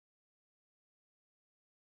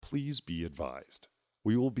please be advised.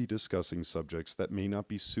 We will be discussing subjects that may not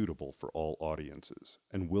be suitable for all audiences,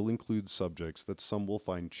 and will include subjects that some will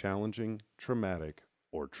find challenging, traumatic,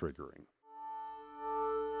 or triggering.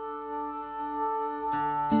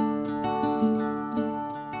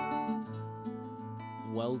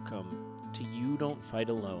 Welcome to You Don't Fight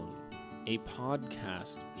Alone, a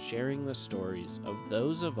podcast sharing the stories of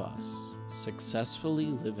those of us successfully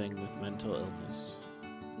living with mental illness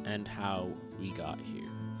and how we got here.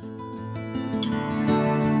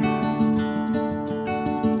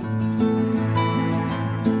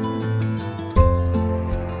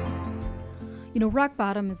 Rock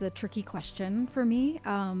bottom is a tricky question for me,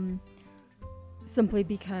 simply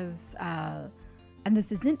because, and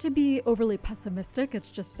this isn't to be overly pessimistic, it's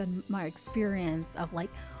just been my experience of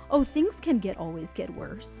things can always get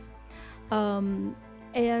worse.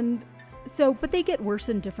 And so, but they get worse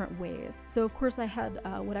in different ways. So of course I had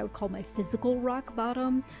what I would call my physical rock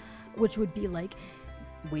bottom, which would be like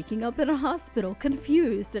waking up in a hospital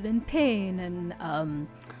confused and in pain and,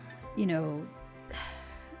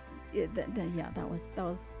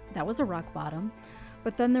 that was a rock bottom.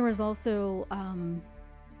 But then there was also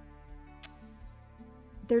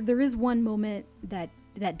there is one moment that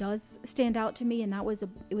does stand out to me, and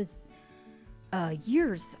it was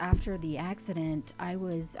years after the accident. I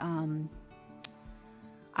was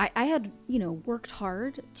I had worked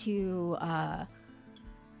hard to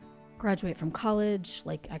graduate from college,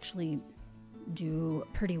 actually do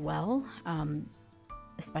pretty well,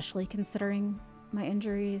 especially considering my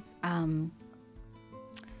injuries. And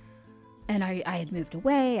I had moved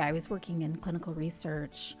away. I was working in clinical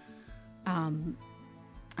research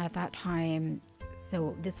at that time.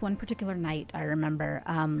 So this one particular night, I remember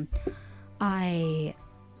I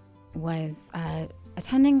was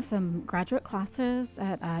attending some graduate classes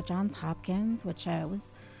at Johns Hopkins, which I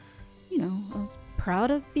was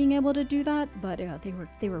proud of being able to do that, but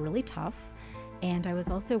they were really tough. And I was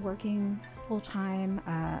also working full-time,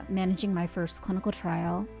 managing my first clinical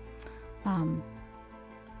trial.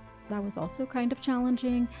 That was also kind of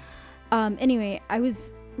challenging. Anyway, I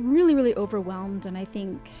was really, really overwhelmed, and I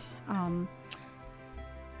think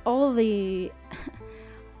all the,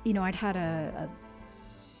 I'd had a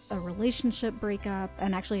relationship breakup,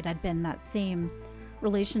 and actually it had been that same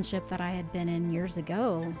relationship that I had been in years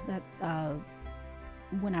ago, that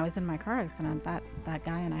when I was in my car accident, that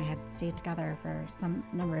guy and I had stayed together for some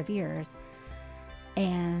number of years.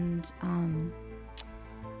 And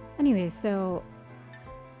anyway, so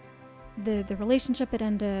the relationship had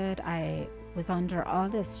ended. I was under all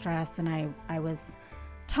this stress, and I was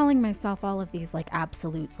telling myself all of these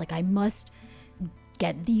absolutes, I must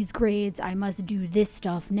get these grades, I must do this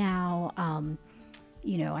stuff now.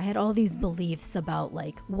 I had all these beliefs about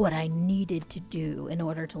what I needed to do in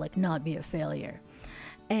order to not be a failure.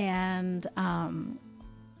 And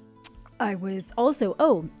I was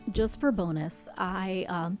also, just for bonus, I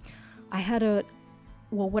had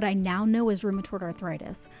what I now know is rheumatoid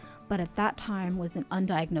arthritis, but at that time was an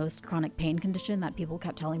undiagnosed chronic pain condition that people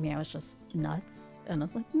kept telling me I was just nuts. And I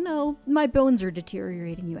was like, no, my bones are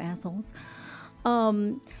deteriorating, you assholes.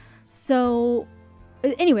 So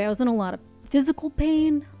anyway, I was in a lot of physical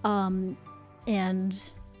pain. And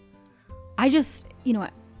I just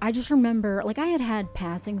remember, I had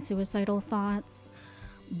passing suicidal thoughts,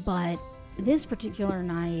 but this particular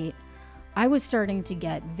night, I was starting to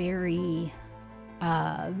get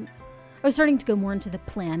I was starting to go more into the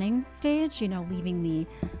planning stage, leaving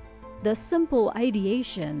the simple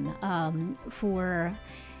ideation for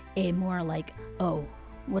a more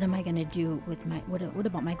what am I going to do with what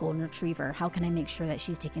about my golden retriever? How can I make sure that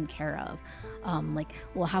she's taken care of?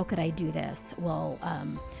 How could I do this?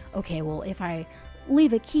 If I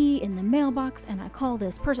leave a key in the mailbox and I call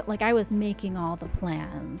this person, I was making all the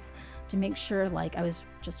plans to make sure, I was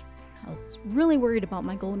really worried about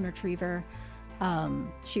my golden retriever.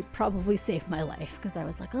 She probably saved my life, because I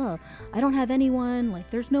was I don't have anyone,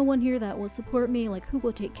 there's no one here that will support me, who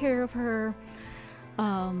will take care of her?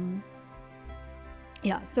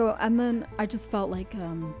 So, and then I just felt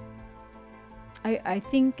I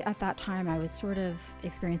think at that time I was sort of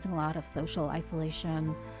experiencing a lot of social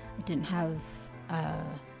isolation. I didn't have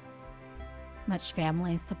much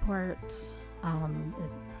family support. It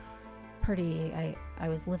was I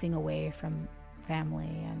was living away from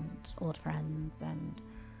family and old friends, and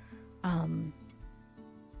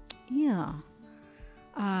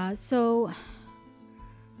so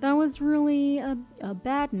that was really a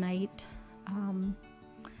bad night,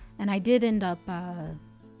 and I did end up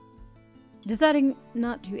deciding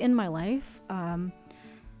not to end my life,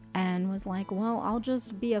 and was I'll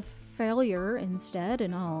just be a failure instead,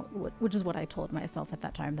 and which is what I told myself at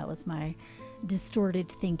that time. That was my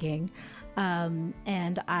distorted thinking.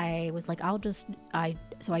 And I was like,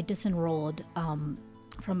 so I disenrolled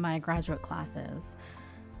from my graduate classes.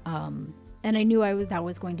 And I knew that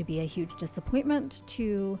was going to be a huge disappointment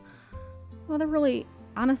to, well,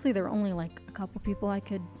 honestly, there were only like a couple people I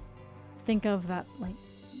could think of that like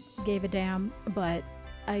gave a damn, but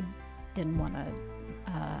I didn't want to,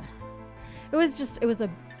 it was a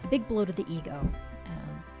big blow to the ego.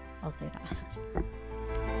 I'll say that.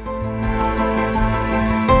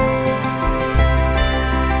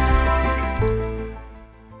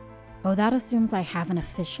 Oh, that assumes I have an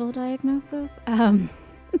official diagnosis.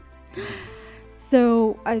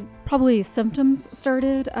 So probably symptoms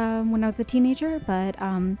started when I was a teenager, but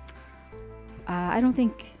I don't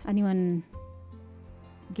think anyone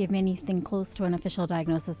gave me anything close to an official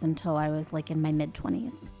diagnosis until I was like in my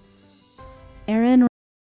mid-20s. Erin,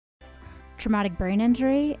 traumatic brain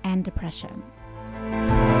injury and depression.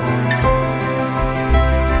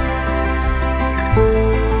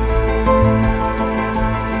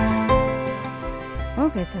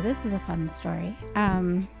 Okay, so this is a fun story.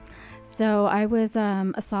 So I was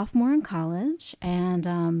a sophomore in college, and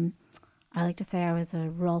I like to say I was a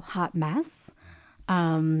real hot mess.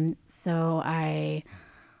 So I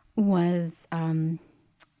was, in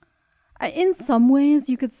some ways,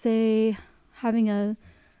 you could say, having a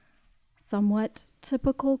somewhat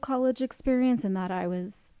typical college experience in that I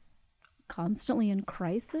was constantly in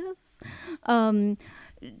crisis.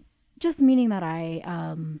 Just meaning that I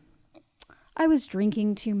was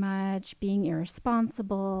drinking too much, being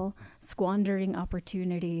irresponsible, squandering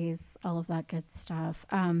opportunities, all of that good stuff.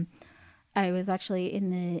 I was actually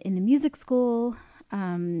in the music school,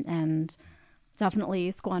 and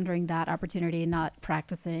definitely squandering that opportunity, not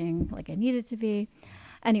practicing like I needed to be.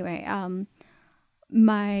 Anyway,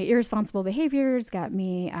 my irresponsible behaviors got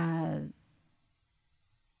me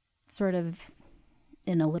sort of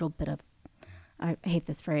in a little bit of, I hate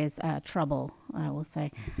this phrase, trouble, I will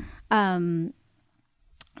say.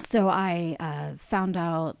 So I found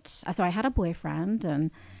out, so I had a boyfriend, and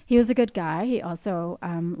he was a good guy. He also,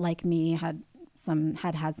 like me, had some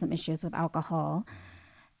issues with alcohol.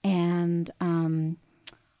 And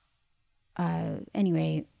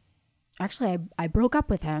anyway, actually I broke up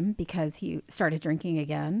with him because he started drinking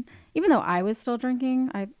again. Even though I was still drinking,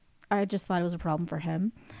 I just thought it was a problem for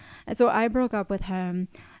him. And so I broke up with him.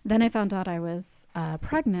 Then I found out I was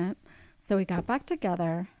pregnant. So we got back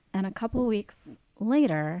together, and a couple weeks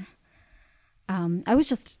later, I was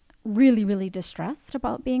just really, really distressed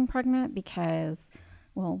about being pregnant because,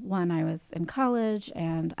 well, one, I was in college,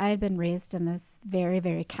 and I had been raised in this very,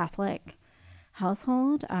 very Catholic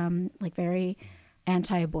household, like very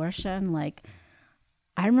anti-abortion. Like,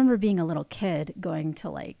 I remember being a little kid going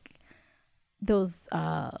to like those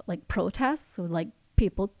like protests with like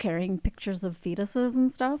people carrying pictures of fetuses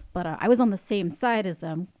and stuff, but I was on the same side as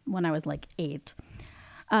them when I was like 8.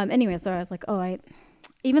 Anyway, so I was like,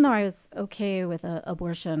 even though I was okay with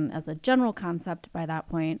abortion as a general concept by that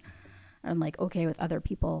point, and like okay with other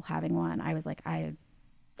people having one, I was like, I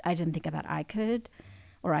didn't think that I could,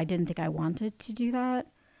 or I didn't think I wanted to do that.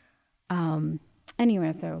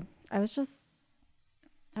 Anyway, so I was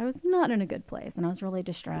not in a good place, and I was really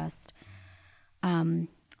distressed.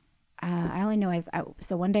 I only know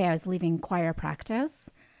so one day I was leaving choir practice,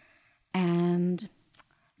 and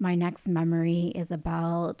my next memory is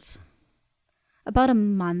about a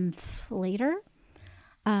month later.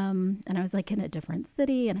 And I was like in a different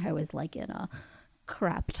city, and I was like in a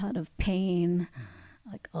crap ton of pain,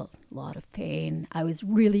 like a lot of pain. I was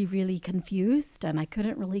really, really confused, and I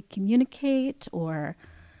couldn't really communicate or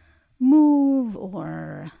move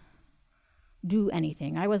or do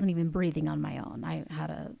anything. I wasn't even breathing on my own. I had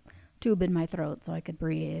a tube in my throat so I could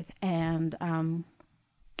breathe. And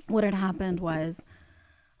what had happened was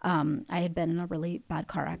I had been in a really bad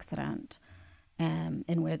car accident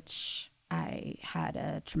in which I had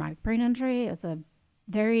a traumatic brain injury. It was a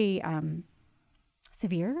very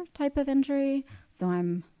severe type of injury, so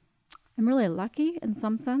I'm really lucky in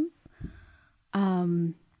some sense.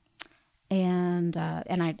 And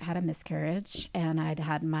I'd had a miscarriage, and I'd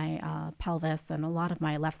had my pelvis and a lot of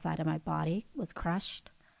my left side of my body was crushed.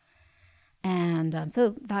 And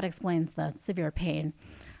so that explains the severe pain.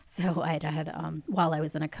 So I'd had, while I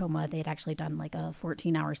was in a coma, they'd actually done like a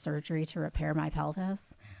 14-hour surgery to repair my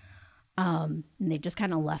pelvis. And they just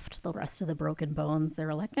kind of left the rest of the broken bones. They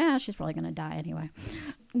were like, she's probably going to die anyway.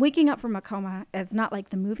 Waking up from a coma is not like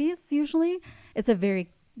the movies usually. It's a very,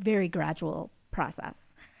 very gradual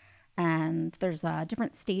process. And there's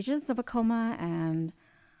different stages of a coma. And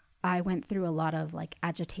I went through a lot of like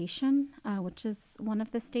agitation, which is one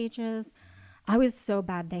of the stages. I was so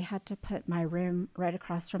bad they had to put my room right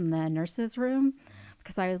across from the nurse's room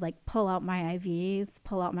because I would like pull out my IVs,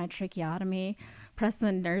 pull out my tracheotomy, press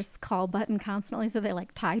the nurse call button constantly. So they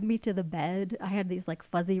like tied me to the bed. I had these like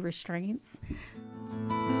fuzzy restraints.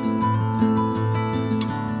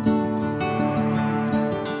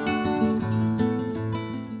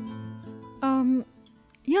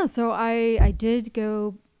 Yeah, so I did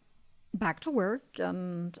go back to work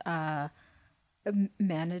and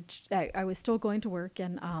managed. I was still going to work,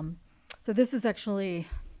 and so this is actually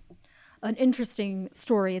an interesting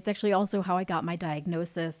story. It's actually also how I got my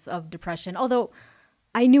diagnosis of depression. Although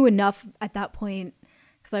I knew enough at that point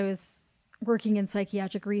because I was working in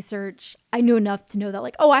psychiatric research. I knew enough to know that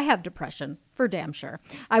like, oh, I have depression for damn sure.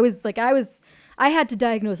 I had to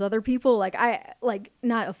diagnose other people. Like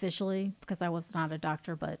not officially because I was not a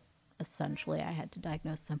doctor, but essentially I had to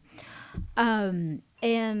diagnose them.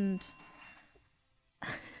 And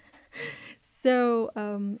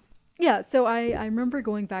so, yeah, so I remember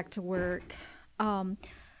going back to work.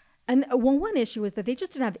 And one issue was that they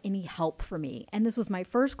just didn't have any help for me. And this was my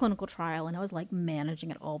first clinical trial, and I was like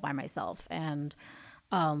managing it all by myself. And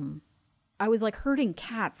I was like herding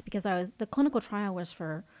cats because the clinical trial was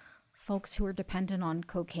for folks who were dependent on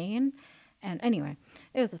cocaine. And anyway,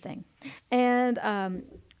 it was a thing. And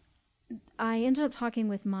I ended up talking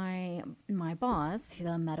with my boss,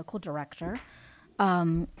 the medical director.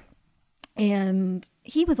 And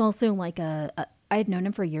he was also like I had known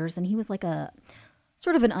him for years, and he was like a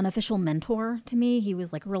sort of an unofficial mentor to me. He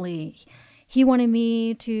was like he wanted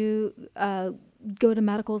me to go to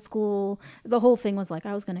medical school. The whole thing was like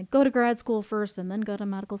I was going to go to grad school first and then go to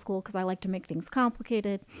medical school because I like to make things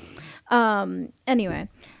complicated. Anyway,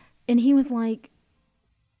 and he was like,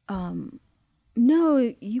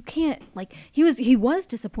 no, you can't. Like he was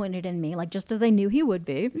disappointed in me, like just as I knew he would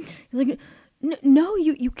be. He's like, no,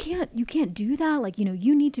 you can't do that. Like, you know,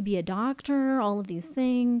 you need to be a doctor, all of these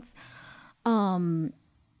things. You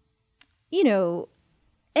know,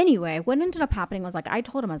 anyway, what ended up happening was like, I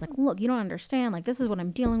told him, I was like, look, you don't understand. Like, this is what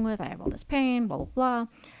I'm dealing with. I have all this pain, blah, blah, blah.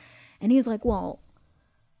 And he was like, well,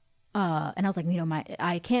 and I was like, you know,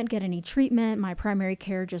 I can't get any treatment. My primary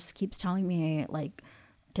care just keeps telling me like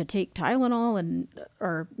to take Tylenol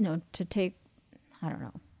to take, I don't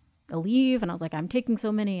know, a leave. And I was like, I'm taking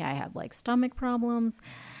so many, I have like stomach problems.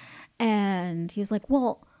 And he was like,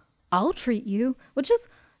 well, I'll treat you, which is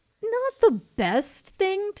not the best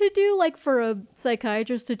thing to do, like for a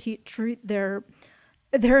psychiatrist to treat their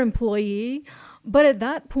employee. But at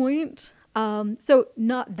that point,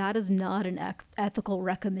 that is not an ethical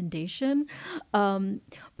recommendation.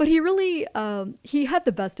 But he really, he had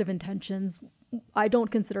the best of intentions. I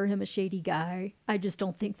don't consider him a shady guy. I just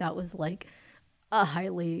don't think that was like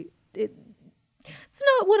it's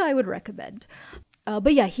not what I would recommend.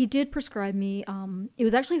 But yeah, he did prescribe me, it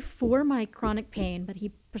was actually for my chronic pain, but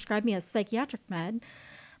he prescribed me a psychiatric med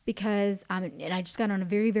because, and I just got on a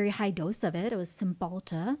very, very high dose of it. It was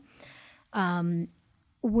Cymbalta,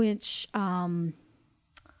 which,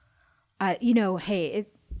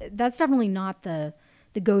 that's definitely not the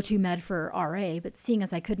go-to med for RA, but seeing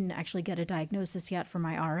as I couldn't actually get a diagnosis yet for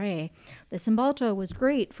my RA, the Cymbalta was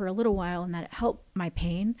great for a little while, and that it helped my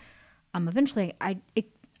pain. Eventually,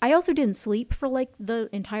 I also didn't sleep for like the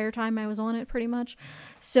entire time I was on it, pretty much.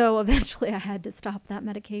 So eventually I had to stop that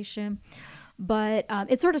medication. But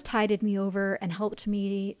it sort of tided me over and helped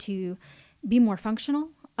me to be more functional.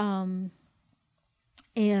 And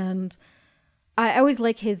I always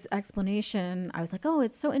like his explanation. I was like, oh,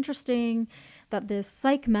 it's so interesting that this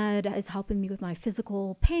psych med is helping me with my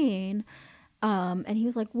physical pain. And he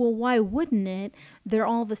was like, well, why wouldn't it? They're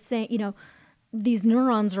all the same, you know, these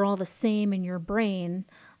neurons are all the same in your brain.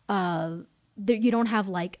 You don't have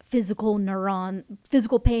like physical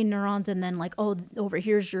pain neurons and then like, oh, over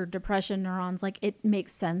here's your depression neurons. Like it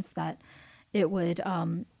makes sense that it would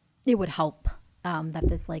help, that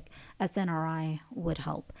this like SNRI would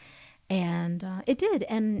help. And it did.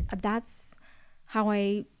 And that's how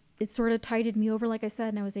it sort of tided me over, like I said,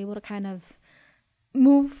 and I was able to kind of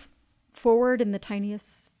move forward in the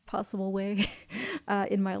tiniest possible way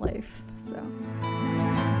in my life. So.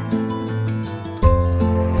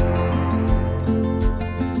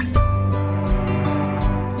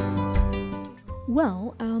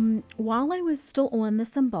 Well, while I was still on the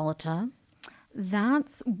Cymbalta,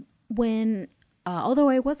 that's when, although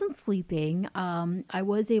I wasn't sleeping, I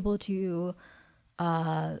was able to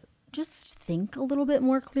just think a little bit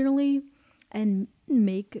more clearly and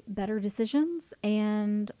make better decisions.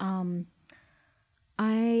 And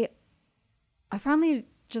I finally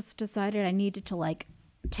just decided I needed to like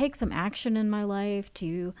take some action in my life.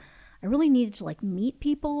 I really needed to like meet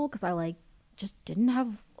people because I like just didn't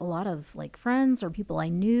have a lot of like friends or people I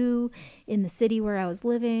knew in the city where I was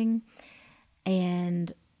living.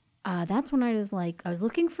 And that's when I was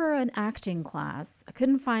looking for an acting class. I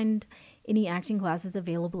couldn't find any acting classes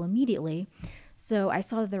available immediately. So I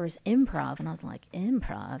saw that there was improv, and I was like,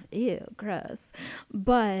 improv? Ew, gross.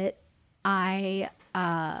 But I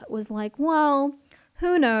was like, well,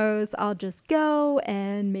 who knows? I'll just go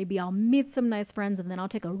and maybe I'll meet some nice friends, and then I'll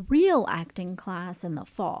take a real acting class in the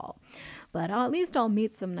fall. But at least I'll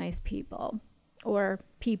meet some nice people, or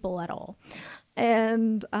people at all.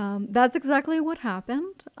 And that's exactly what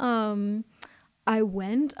happened. I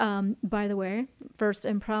went, by the way, first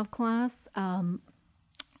improv class,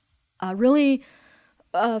 really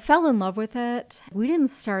fell in love with it. We didn't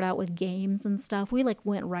start out with games and stuff. We like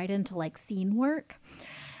went right into like scene work.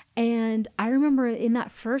 And I remember in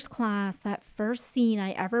that first class, that first scene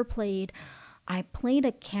I ever played, I played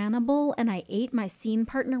a cannibal and I ate my scene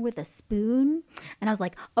partner with a spoon. And I was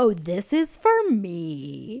like, oh, this is for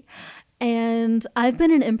me. And I've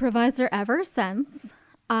been an improviser ever since.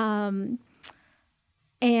 And,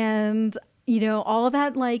 you know, all of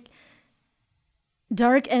that like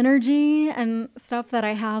dark energy and stuff that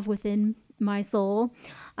I have within my soul,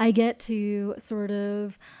 I get to sort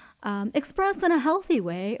of express in a healthy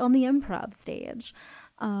way on the improv stage.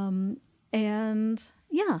 And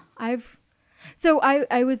yeah, I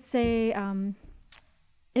would say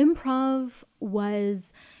improv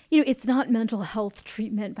was, you know, it's not mental health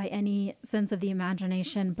treatment by any sense of the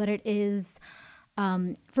imagination, but it is,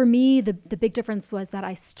 for me, the big difference was that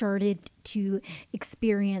I started to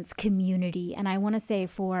experience community. And I want to say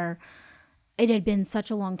it had been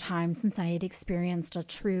such a long time since I had experienced a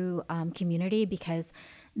true community, because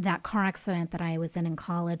that car accident that I was in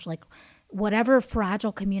college, like whatever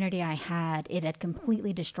fragile community I had, it had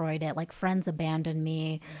completely destroyed it. Like friends abandoned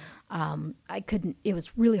me. It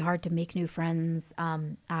was really hard to make new friends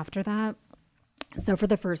after that. So for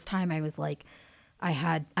the first time, I was like, I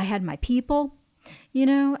had my people, you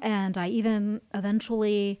know, and I even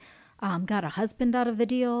eventually got a husband out of the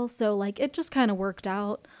deal. So like it just kind of worked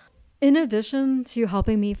out. In addition to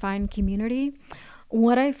helping me find community,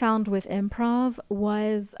 what I found with improv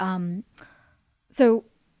was, so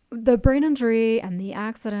the brain injury and the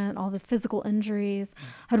accident, all the physical injuries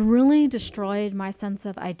had really destroyed my sense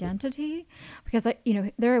of identity, because I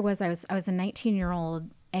was a 19-year-old,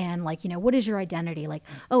 and like, you know, what is your identity? Like,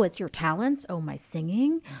 oh, it's your talents. Oh, my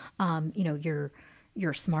singing, you know,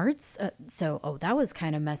 your smarts. That was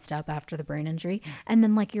kind of messed up after the brain injury. And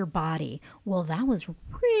then like your body. Well, that was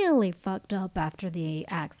really fucked up after the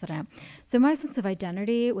accident. So my sense of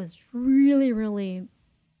identity was really, really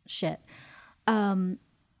shit. And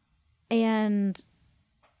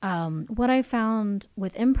what I found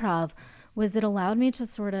with improv was it allowed me to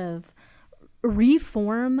sort of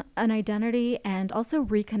reform an identity and also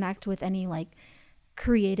reconnect with any like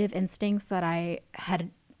creative instincts that I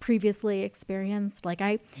had previously experienced. Like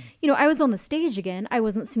I was on the stage again. I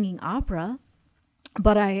wasn't singing opera,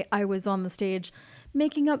 but I was on the stage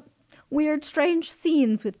making up weird, strange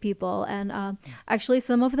scenes with people. And actually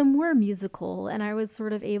some of them were musical. And I was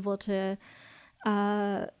sort of able to,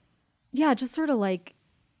 just sort of like,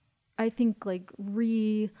 I think like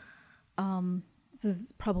this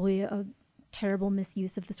is probably a terrible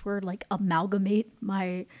misuse of this word, like amalgamate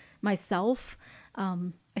myself.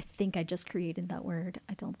 I think I just created that word.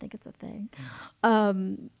 I don't think it's a thing.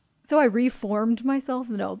 So I reformed myself.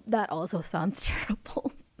 No, that also sounds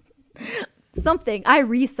terrible. I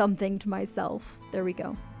re-somethinged myself. There we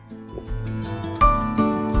go.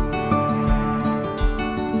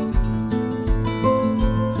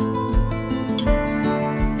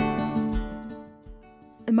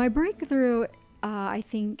 And my breakthrough, I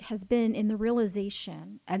think, has been in the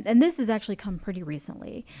realization, and this has actually come pretty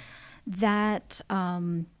recently, that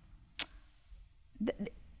the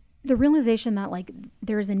realization that like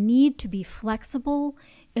there is a need to be flexible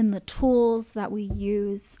in the tools that we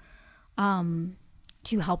use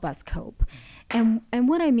to help us cope. And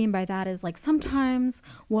what I mean by that is like sometimes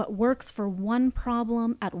what works for one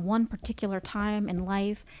problem at one particular time in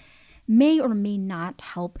life may or may not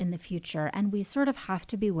help in the future, and we sort of have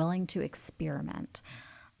to be willing to experiment.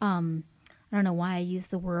 I don't know why I use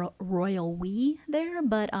the word royal we there,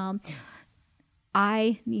 but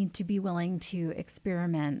I need to be willing to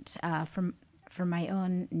experiment for my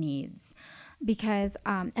own needs, because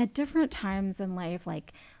at different times in life,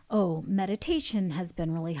 like, oh, meditation has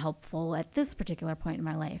been really helpful at this particular point in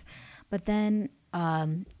my life. But then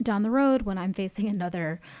down the road, when I'm facing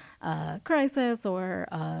another crisis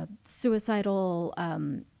or suicidal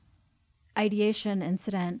ideation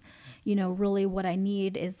incident, really what I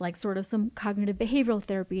need is like sort of some cognitive behavioral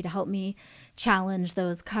therapy to help me challenge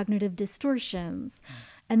those cognitive distortions.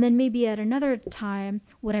 And then maybe at another time,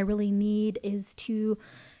 what I really need is to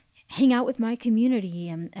hang out with my community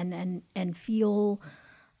and feel,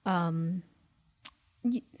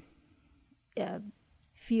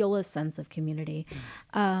 feel a sense of community.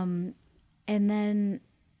 And then,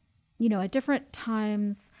 at different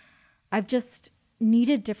times, I've just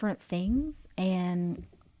needed different things. And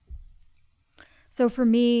so for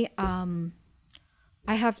me,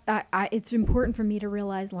 it's important for me to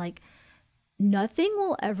realize like nothing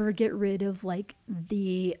will ever get rid of like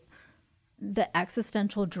the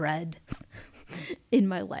existential dread in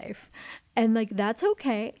my life. And like, that's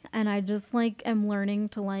okay. And I just like am learning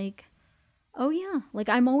to like, oh yeah, like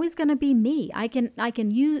I'm always going to be me. I can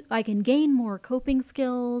gain more coping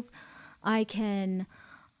skills. I can,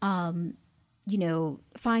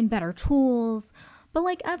 find better tools. But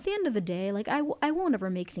like at the end of the day, like I won't ever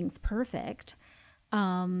make things perfect.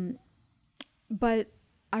 But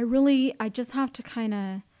I just have to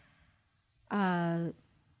kind of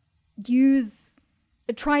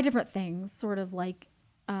try different things, sort of like,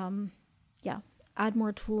 add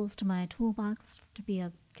more tools to my toolbox to be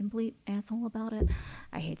a complete asshole about it.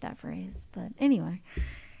 I hate that phrase, but anyway,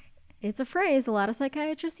 it's a phrase. A lot of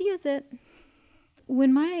psychiatrists use it.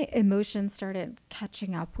 When my emotions started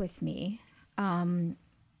catching up with me,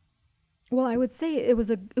 well, I would say it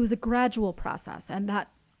was a gradual process, and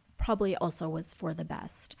that probably also was for the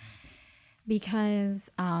best,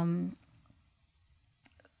 because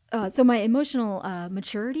so my emotional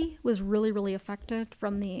maturity was really, really affected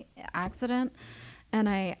from the accident, and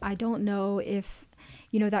I don't know if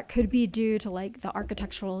that could be due to like the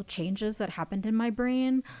architectural changes that happened in my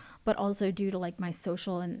brain, but also due to like my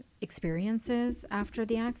social and experiences after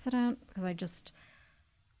the accident, because I just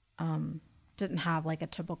didn't have like a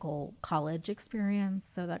typical college experience,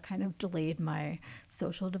 so that kind of delayed my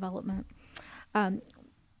social development.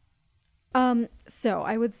 So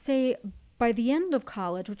I would say by the end of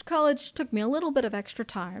college, which college took me a little bit of extra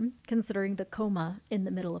time, considering the coma in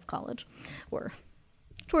the middle of college, or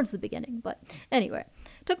towards the beginning, but anyway,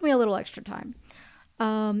 took me a little extra time.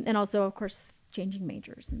 And also, of course, changing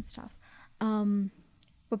majors and stuff.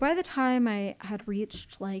 But by the time I had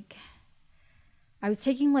reached like, I was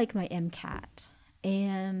taking like my MCAT,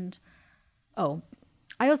 and I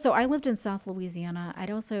lived in South Louisiana.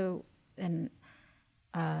 And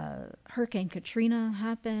Hurricane Katrina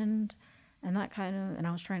happened, and and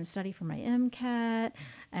I was trying to study for my MCAT,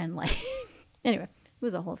 and like, anyway, it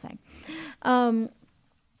was a whole thing.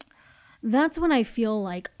 That's when I feel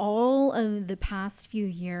like all of the past few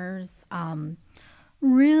years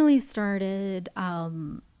really started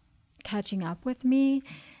catching up with me,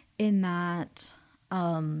 in that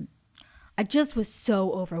I just was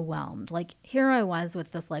so overwhelmed. Like, here I was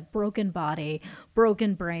with this like broken body,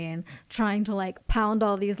 broken brain, trying to like pound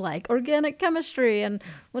all these like organic chemistry, and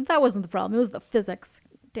well, that wasn't the problem. It was the physics.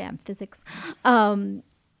 Damn physics.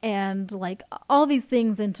 And like all these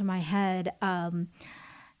things into my head,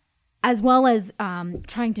 as well as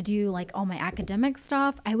trying to do like all my academic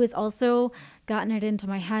stuff. I was also gotten it into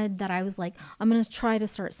my head that I was like, I'm going to try to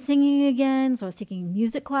start singing again. So I was taking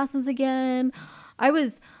music classes again.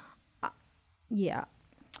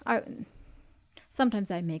 Sometimes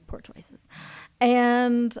I make poor choices.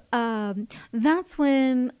 And that's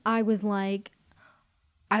when I was like,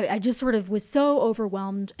 I just sort of was so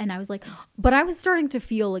overwhelmed, and I was like, but I was starting to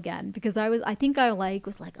feel again, because I think I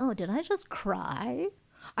was like, oh, did I just cry?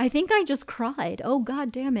 I think I just cried. Oh, God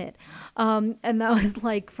damn it. And that was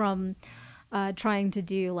like from trying to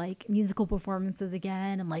do like musical performances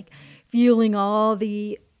again, and like feeling all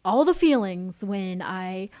the feelings when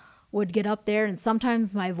I would get up there, and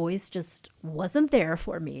sometimes my voice just wasn't there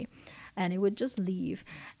for me, and it would just leave.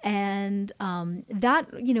 And that,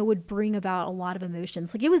 would bring about a lot of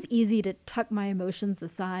emotions. Like, it was easy to tuck my emotions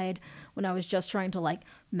aside when I was just trying to like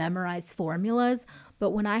memorize formulas.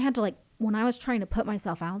 But when I was trying to put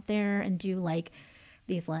myself out there and do like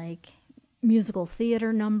these like musical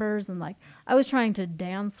theater numbers, and like I was trying to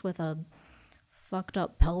dance with a fucked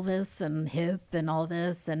up pelvis and hip and all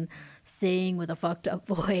this, and sing with a fucked up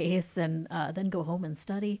voice, and then go home and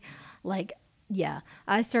study. Like, yeah,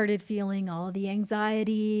 I started feeling all the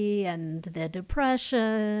anxiety and the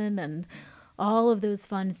depression and all of those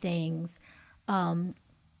fun things.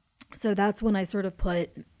 So that's when I sort of put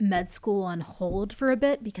med school on hold for a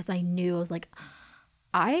bit, because I knew, I was like,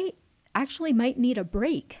 I actually might need a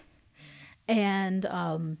break. And,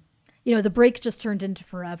 the break just turned into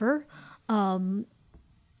forever. So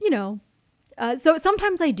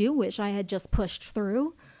sometimes I do wish I had just pushed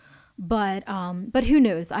through, But who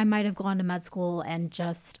knows? I might have gone to med school and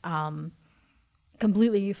just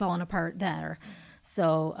completely fallen apart there.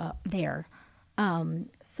 So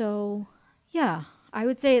yeah, I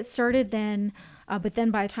would say it started then. But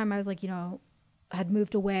then by the time I was like, had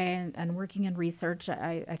moved away and working in research,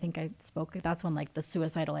 I think I spoke, that's when like the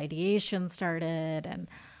suicidal ideation started, and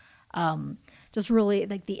just really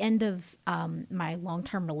like the end of my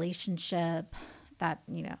long-term relationship that,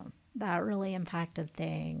 that really impacted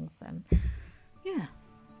things. And yeah,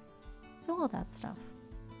 so all that stuff.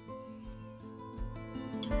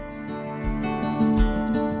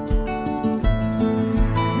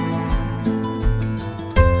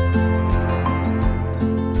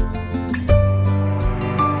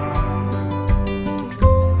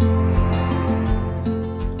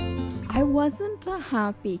 I wasn't a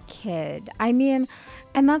happy kid. I mean,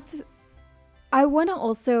 I want to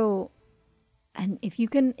also, and if you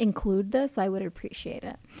can include this, I would appreciate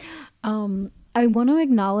it. I want to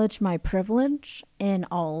acknowledge my privilege in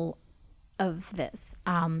all of this.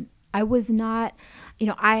 I was not,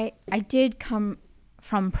 I did come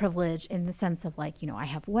from privilege in the sense of like, I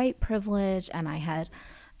have white privilege and I had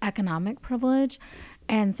economic privilege.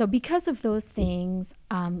 And so because of those things,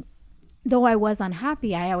 though I was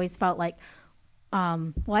unhappy, I always felt like,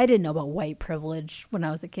 well, I didn't know about white privilege when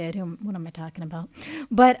I was a kid. What am I talking about?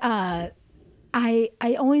 But I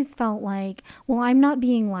always felt like, well, I'm not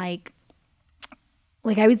being like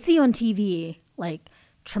I would see on TV like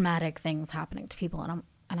traumatic things happening to people, and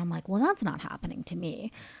I'm like, well, that's not happening to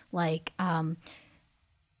me. Like, so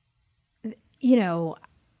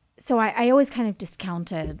I always kind of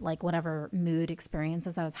discounted like whatever mood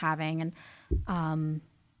experiences I was having, and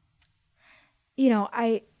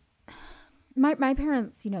my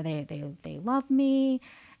parents, they love me,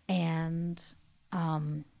 and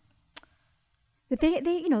but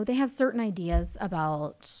they have certain ideas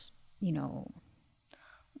about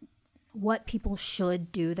what people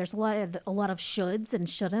should do. There's a lot of shoulds and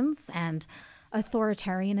shouldn'ts and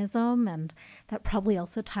authoritarianism, and that probably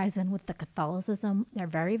also ties in with the Catholicism. They're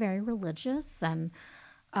very, very religious, and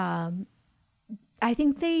I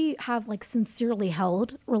think they have like sincerely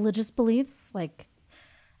held religious beliefs. Like,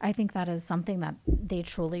 I think that is something that they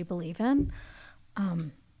truly believe in.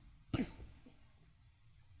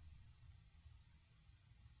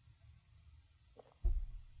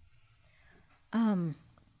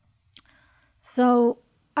 So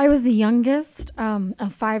I was the youngest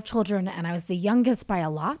of 5 children, and I was the youngest by a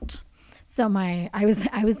lot. So I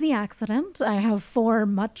was the accident. I have 4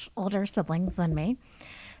 much older siblings than me.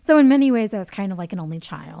 So in many ways, I was kind of like an only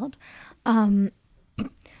child. And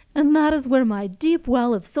that is where my deep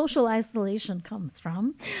well of social isolation comes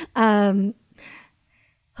from. Who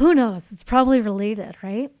knows? It's probably related,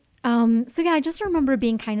 right? So yeah, I just remember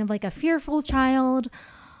being kind of like a fearful child.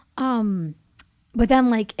 But then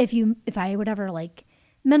like if I would ever like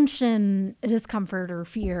mention discomfort or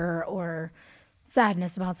fear or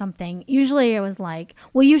sadness about something, usually it was like,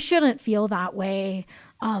 well, you shouldn't feel that way.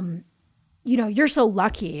 You're so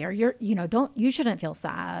lucky, or you shouldn't feel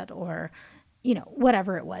sad, or,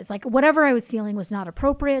 whatever it was. Like whatever I was feeling was not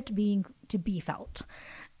appropriate to be felt.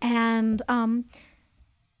 And,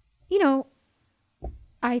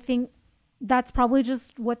 I think that's probably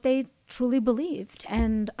just what they truly believed.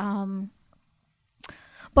 And,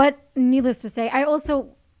 but needless to say,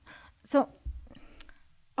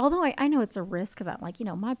 although I know it's a risk that like,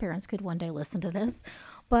 my parents could one day listen to this,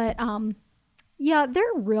 but, yeah, they're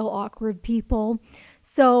real awkward people.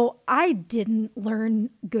 So I didn't learn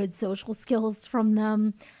good social skills from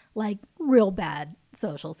them, like real bad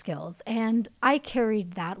social skills. And I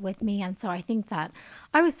carried that with me. And so I think that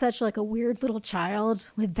I was such like a weird little child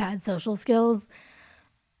with bad social skills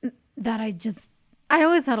that I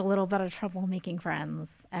always had a little bit of trouble making friends,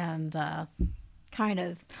 and I've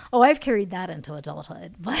carried that into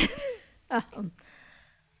adulthood. But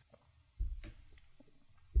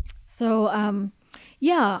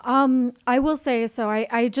I will say, so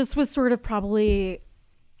I just was sort of probably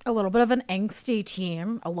a little bit of an angsty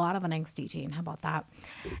teen, a lot of an angsty teen. How about that?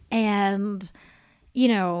 And,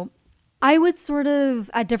 I would sort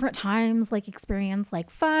of at different times like experience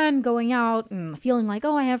like fun going out and feeling like,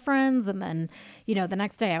 oh, I have friends. And then, the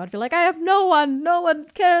next day I would feel like I have no one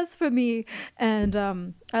cares for me. And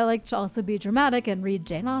I like to also be dramatic and read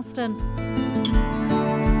Jane Austen.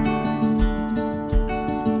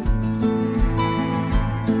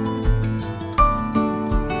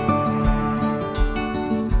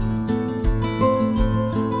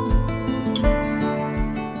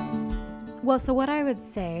 Well, so what I would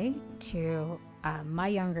say to my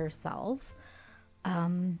younger self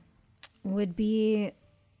would be,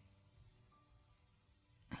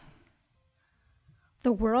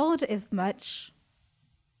 The world is much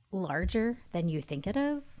larger than you think it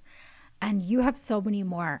is, and you have so many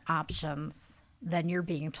more options than you're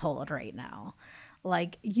being told right now.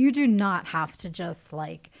 Like, you do not have to just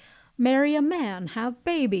like marry a man, have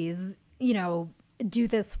babies, do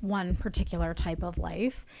this one particular type of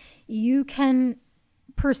life. You can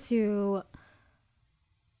pursue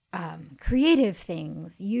creative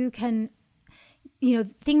things. You can,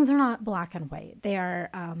 things are not black and white. They are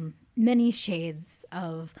many shades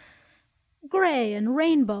of gray and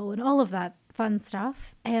rainbow and all of that fun stuff.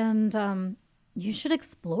 And you should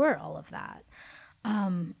explore all of that.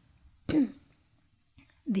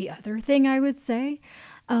 The other thing I would say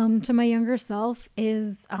to my younger self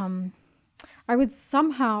is I would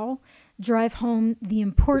somehow drive home the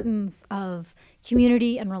importance of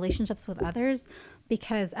community and relationships with others,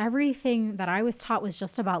 because everything that I was taught was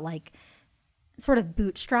just about like sort of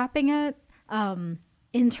bootstrapping it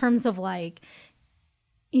in terms of like,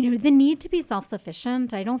 the need to be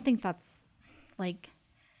self-sufficient. I don't think that's like,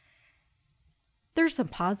 there's some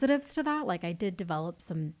positives to that. Like, I did develop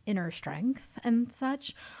some inner strength and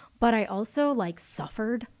such, but I also like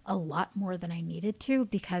suffered a lot more than I needed to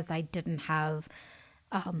because I didn't have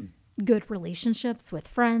good relationships with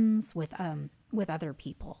friends, with other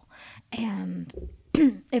people. And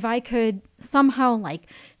if I could somehow like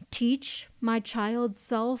teach my child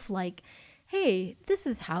self, like, hey, this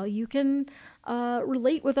is how you can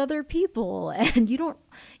relate with other people. And you don't,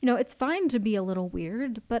 it's fine to be a little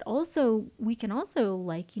weird, but also we can also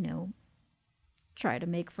like, try to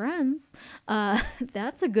make friends.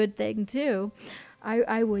 That's a good thing too.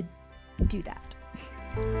 I would do that.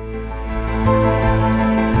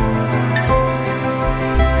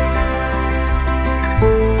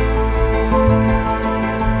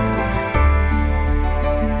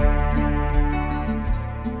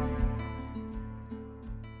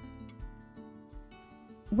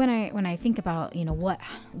 When I think about,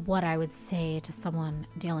 what I would say to someone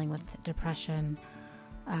dealing with depression,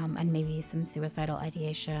 and maybe some suicidal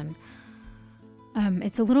ideation,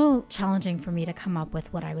 it's a little challenging for me to come up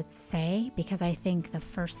with what I would say, because I think the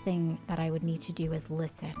first thing that I would need to do is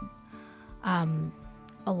listen.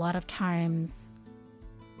 A lot of times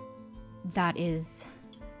that is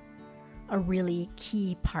a really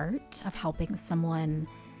key part of helping someone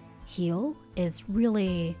heal, is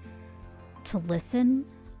really to listen,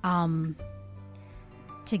 to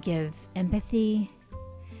give empathy,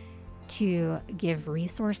 to give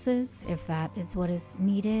resources if that is what is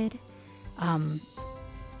needed,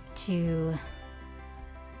 to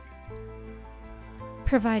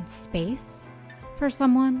provide space for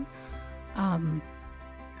someone.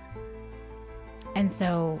 And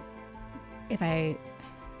so if I'm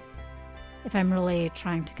really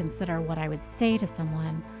trying to consider what I would say to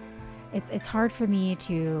someone, it's hard for me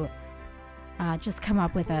to just come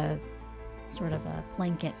up with a sort of a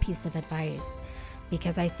blanket piece of advice,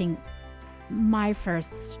 because I think my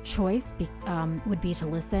first choice would be to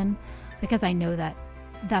listen, because I know that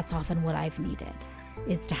that's often what I've needed,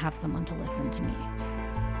 is to have someone to listen to me.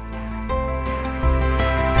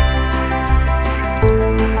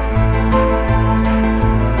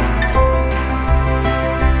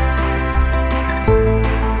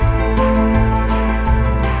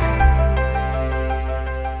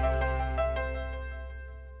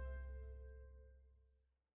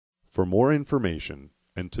 For more information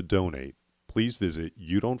and to donate, please visit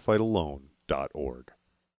youdon'tfightalone.org.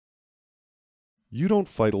 You Don't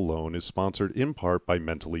Fight Alone is sponsored in part by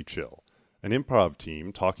Mentally Chill, an improv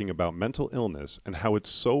team talking about mental illness and how it's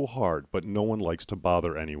so hard but no one likes to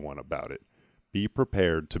bother anyone about it. Be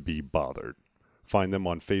prepared to be bothered. Find them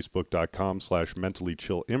on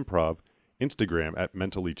facebook.com/mentallychillimprov, Instagram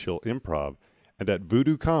 @mentallychillimprov, and at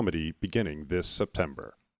Voodoo Comedy beginning this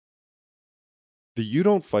September. The You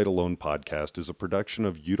Don't Fight Alone podcast is a production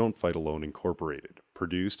of You Don't Fight Alone Incorporated,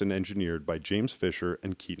 produced and engineered by James Fisher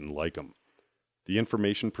and Keaton Lycum. The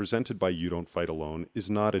information presented by You Don't Fight Alone is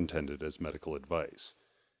not intended as medical advice.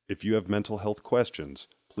 If you have mental health questions,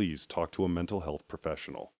 please talk to a mental health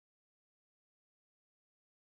professional.